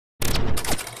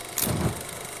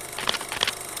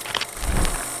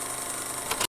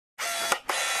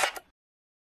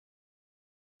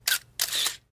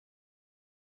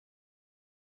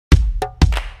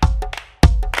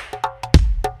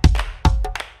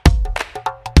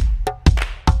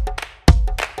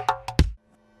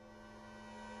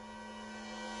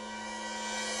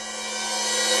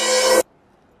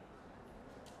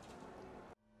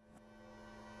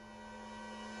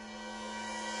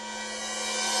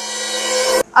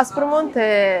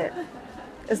Aspromonte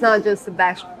is not just a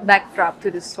backdrop to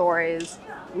the story. It's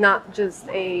not just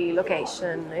a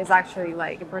location. It's actually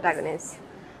like a protagonist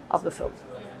of the film,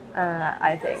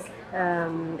 I think.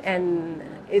 And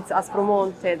it's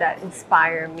Aspromonte that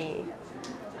inspired me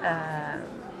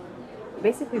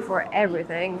basically for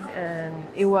everything. And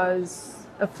it was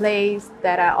a place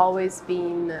that I always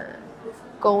been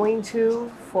going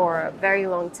to for a very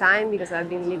long time because I've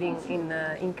been living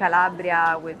in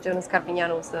Calabria with Jonas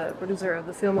Carpignano, who's the producer of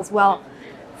the film as well,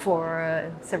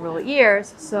 for several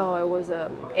years. So it was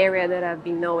an area that I've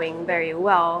been knowing very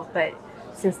well. But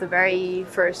since the very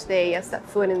first day I stepped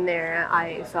foot in there,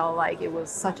 I felt like it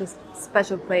was such a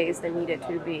special place that needed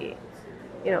to be,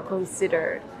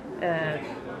 considered. And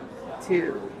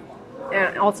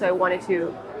also I wanted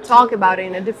to talk about it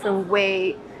in a different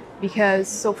way because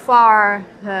so far,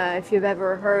 if you've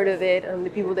ever heard of it, and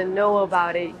the people that know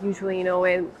about it usually know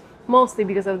it mostly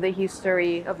because of the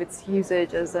history of its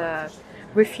usage as a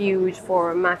refuge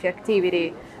for mafia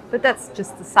activity. But that's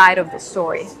just the side of the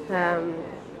story.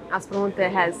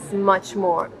 Aspromonte has much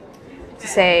more to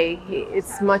say.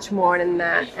 It's much more than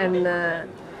that,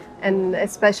 and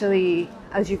especially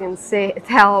as you can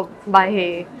tell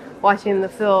by watching the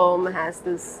film, has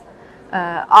this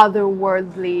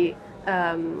otherworldly,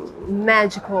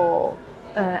 magical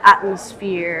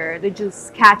atmosphere that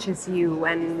just catches you,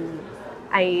 and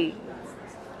it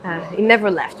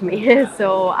never left me.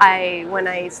 So when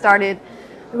I started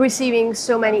receiving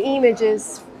so many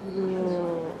images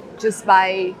just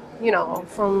by,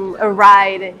 from a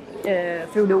ride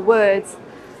through the woods,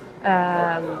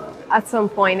 at some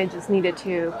point I just needed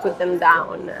to put them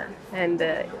down, and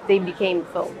they became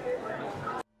film.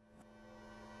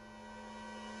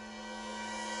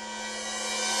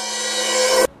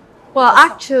 Well,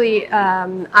 actually,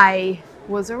 I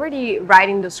was already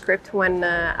writing the script when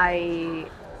I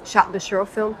shot the short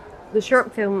film. The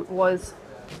short film was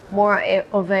more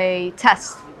of a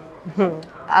test.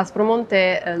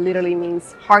 Aspromonte literally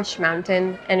means harsh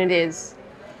mountain, and it is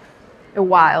a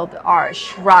wild,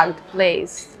 harsh, rugged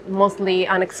place, mostly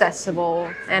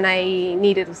inaccessible, and I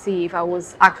needed to see if I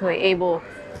was actually able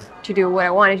to do what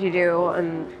I wanted to do,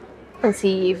 and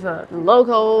see if the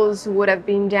locals would have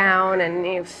been down, and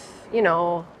if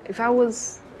if I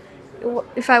was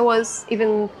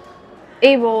even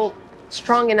able,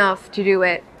 strong enough to do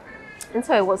it. And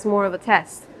so it was more of a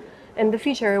test. And the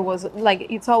feature was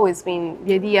like, it's always been,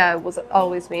 the idea was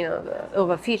always been of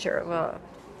a feature,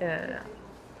 the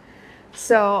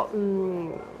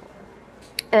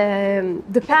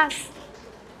past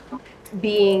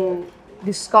being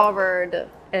discovered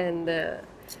and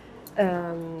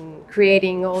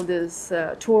creating all this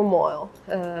turmoil.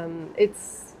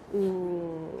 It's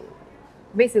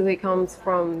basically comes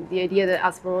from the idea that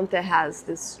Aspromonte has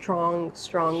this strong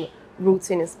roots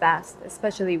in its past,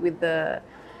 especially with the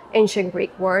ancient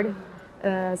Greek word.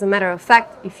 As a matter of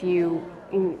fact, if you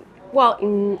in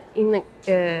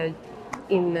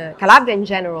Calabria in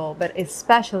general, but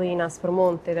especially in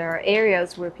Aspromonte, there are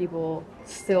areas where people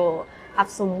still have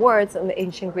some words of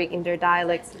ancient Greek in their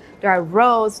dialects. There are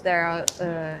roads that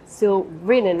are still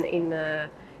written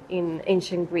in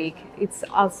ancient Greek. It's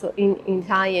also in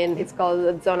Italian, it's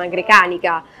called zona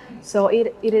grecanica. So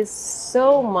it is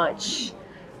so much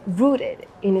rooted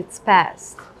in its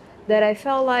past that I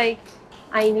felt like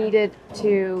I needed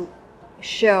to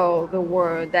show the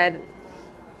world that,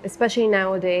 especially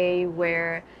nowadays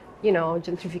where,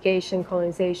 gentrification,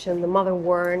 colonization, the modern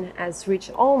world has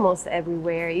reached almost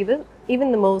everywhere, even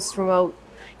the most remote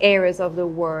areas of the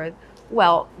world,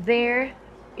 well, there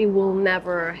it will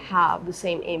never have the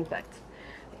same impact.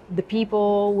 The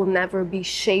people will never be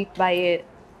shaped by it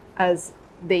as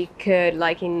they could,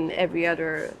 like in every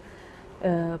other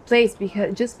place,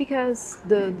 because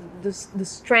the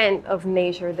strength of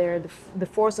nature there, the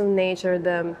force of nature,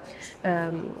 the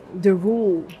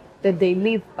rule that they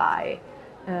live by,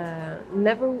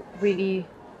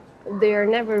 they're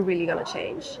never really gonna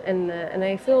change. And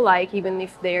I feel like even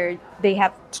if they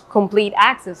have complete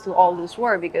access to all this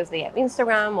world because they have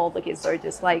Instagram, all the kids are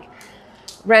just like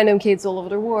random kids all over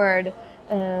the world.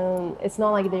 It's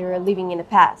not like they're living in the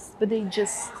past, but they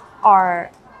just are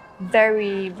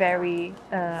very, very,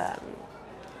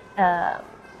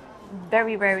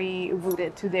 very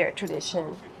rooted to their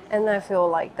tradition. And I feel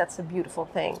like that's a beautiful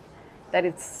thing, that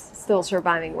it's still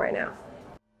surviving right now.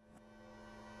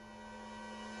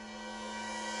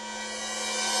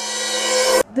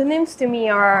 The nymphs to me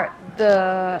are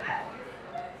the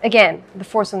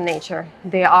force of nature.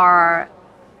 They are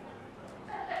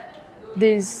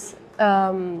these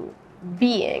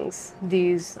beings,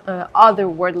 these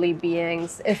otherworldly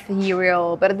beings,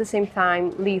 ethereal, but at the same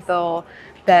time lethal,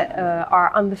 that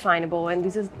are undefinable. And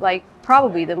this is like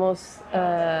probably the most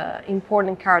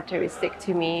important characteristic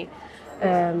to me.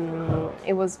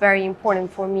 It was very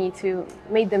important for me to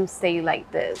make them stay like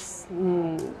this,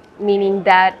 meaning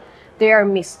that they are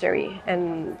mystery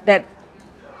and that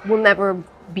will never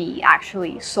be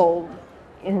actually solved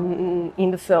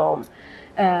in the film.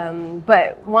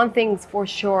 But one thing's for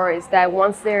sure is that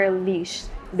once they're unleashed,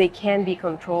 they can't be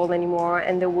controlled anymore,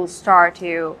 and they will start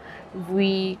to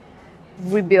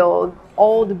rebuild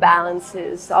all the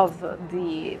balances of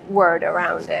the world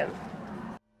around them.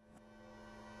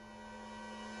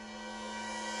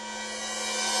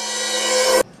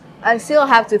 I still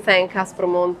have to thank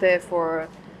Aspromonte for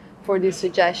this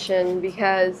suggestion,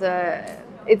 because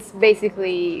it's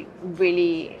basically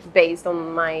really based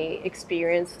on my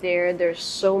experience there. There's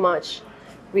so much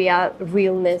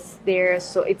realness there,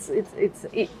 so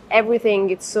everything.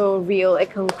 It's so real and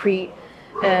concrete,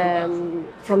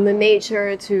 from the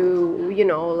nature to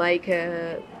like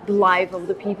the life of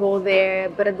the people there.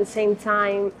 But at the same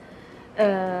time,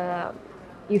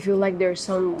 you feel like there's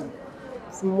some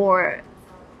more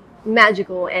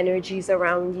magical energies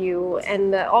around you.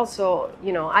 And also,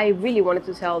 I really wanted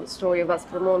to tell the story of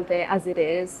Aspromonte as it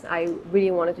is. I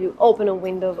really wanted to open a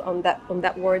window on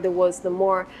that world that was the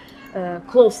more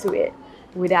close to it,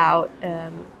 without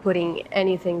putting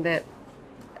anything that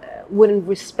wouldn't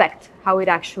respect how it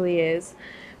actually is.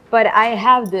 But I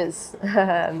have this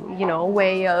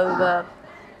way of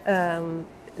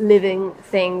living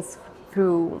things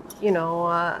through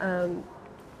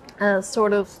a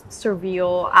sort of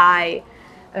surreal eye,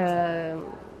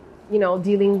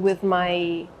 dealing with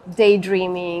my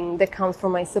daydreaming that comes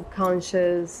from my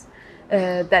subconscious,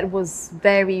 that was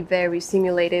very, very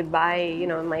stimulated by,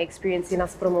 my experience in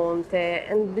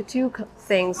Aspromonte. And the two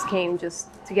things came just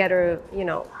together,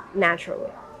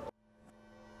 naturally.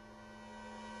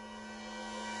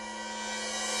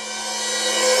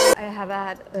 I have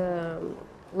had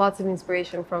lots of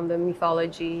inspiration from the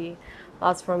mythology,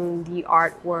 lots from the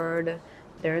art world.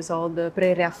 There's all the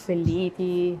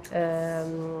pre-Raffaelliti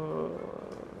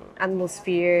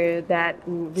atmosphere that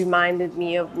reminded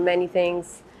me of many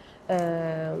things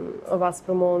of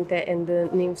Aspromonte and the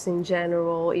nymphs in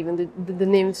general. Even the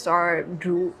nymphs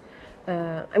drew.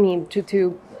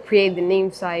 To create the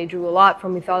nymphs, I drew a lot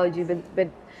from mythology, but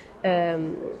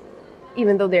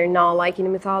even though they're not like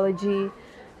in mythology.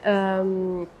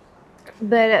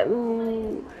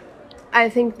 I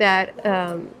think that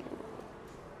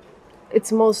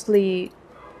it's mostly.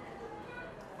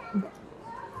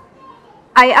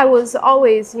 I was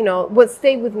always, what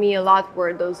stayed with me a lot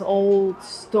were those old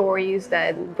stories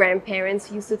that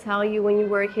grandparents used to tell you when you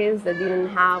were kids, that didn't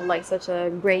have like such a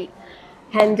great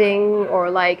ending or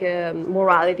like a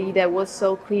morality that was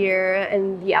so clear,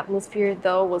 and the atmosphere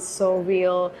though was so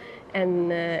real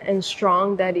and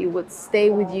strong that it would stay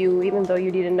with you even though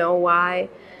you didn't know why.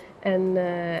 And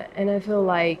I feel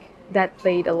like that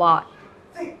played a lot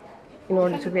in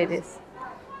order to create this.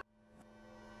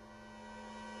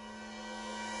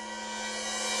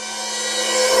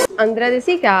 Andrea De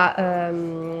Sica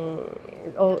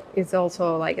is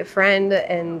also like a friend,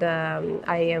 and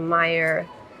I admire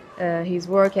his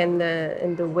work and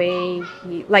the way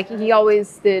he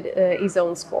always did his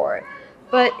own score,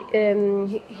 but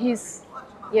he's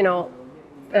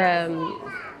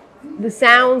the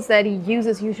sounds that he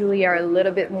uses usually are a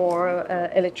little bit more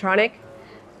electronic,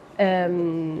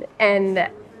 and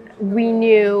we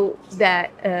knew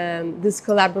that this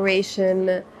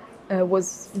collaboration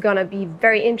was gonna be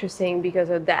very interesting because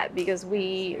of that, because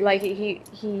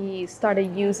he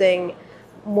started using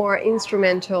more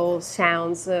instrumental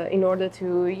sounds in order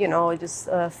to just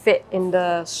fit in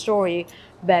the story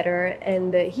better,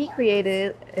 and he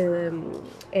created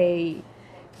a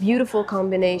beautiful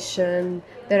combination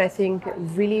that I think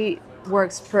really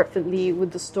works perfectly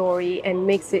with the story and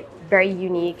makes it very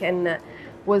unique, and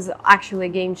was actually a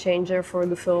game changer for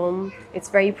the film. It's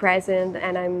very present,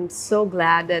 and I'm so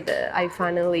glad that I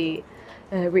finally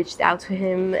reached out to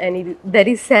him and that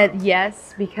he said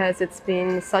yes, because it's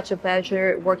been such a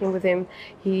pleasure working with him.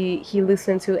 He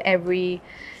listened to every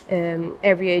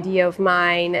idea of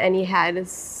mine, and he had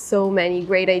so many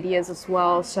great ideas as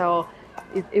well. So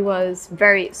it was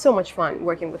so much fun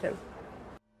working with him.